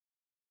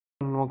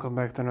And welcome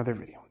back to another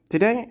video.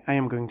 Today I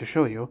am going to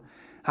show you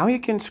how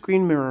you can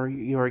screen mirror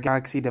your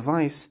Galaxy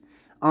device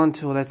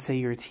onto, let's say,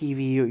 your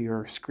TV or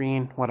your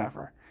screen,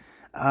 whatever.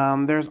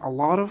 There's a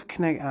lot of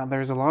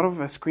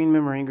screen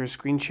mirroring or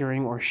screen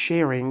sharing or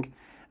sharing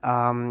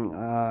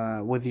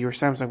with your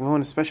Samsung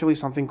phone, especially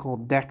something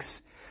called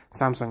DeX,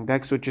 Samsung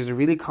DeX, which is a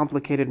really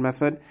complicated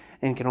method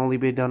and can only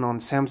be done on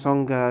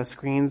Samsung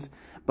screens.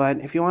 But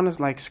if you want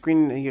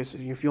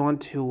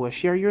to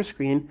share your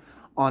screen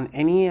on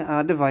any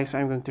device,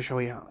 I'm going to show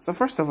you how. So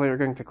first of all, you're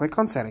going to click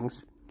on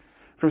Settings.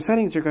 From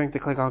Settings, you're going to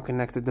click on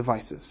Connected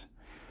Devices.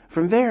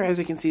 From there, as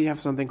you can see, you have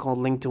something called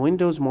Link to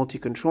Windows,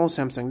 Multi-Control,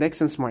 Samsung DeX,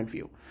 and Smart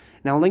View.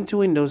 Now, Link to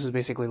Windows is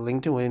basically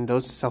Link to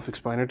Windows,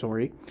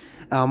 self-explanatory.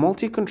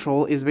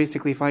 Multi-Control is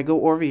basically, if I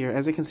go over here,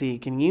 as you can see, you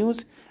can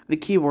use the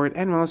keyboard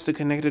and mouse to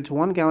connect it to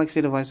one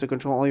Galaxy device to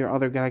control all your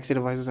other Galaxy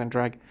devices and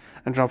drag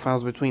and drop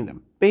files between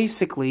them.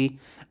 Basically,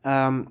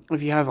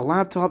 if you have a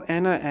laptop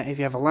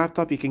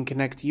you can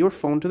connect your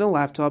phone to the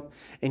laptop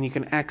and you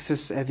can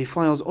access the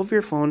files of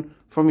your phone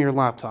from your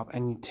laptop,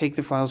 and you take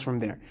the files from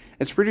there.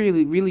 It's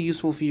really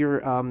useful for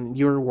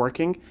your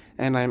working,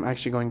 and I'm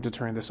actually going to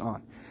turn this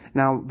on.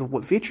 Now, the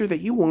feature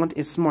that you want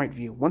is Smart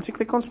View. Once you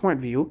click on Smart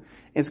View,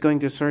 it's going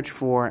to search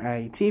for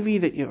a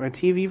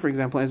TV, for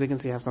example. As you can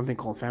see, I have something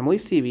called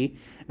Family's TV.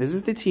 This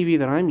is the TV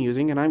that I'm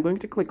using, and I'm going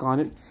to click on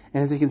it.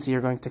 And as you can see, you're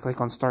going to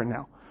click on Start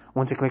Now.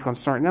 Once you click on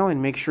Start Now,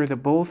 and make sure that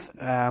both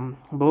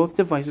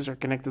devices are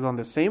connected on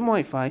the same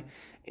Wi-Fi,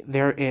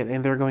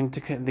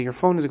 your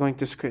phone is going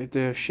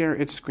to share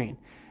its screen.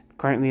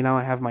 Currently, now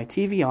I have my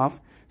TV off,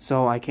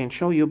 so I can't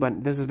show you,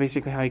 but this is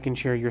basically how you can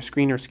share your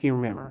screen or screen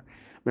mirror.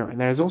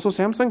 There's also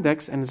Samsung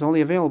DeX, and it's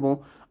only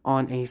available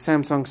on a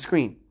Samsung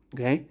screen,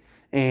 okay?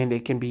 And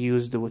it can be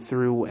used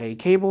through a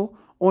cable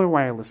or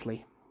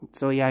wirelessly.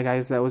 So yeah,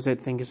 guys, that was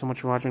it. Thank you so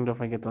much for watching. Don't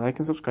forget to like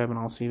and subscribe, and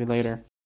I'll see you later.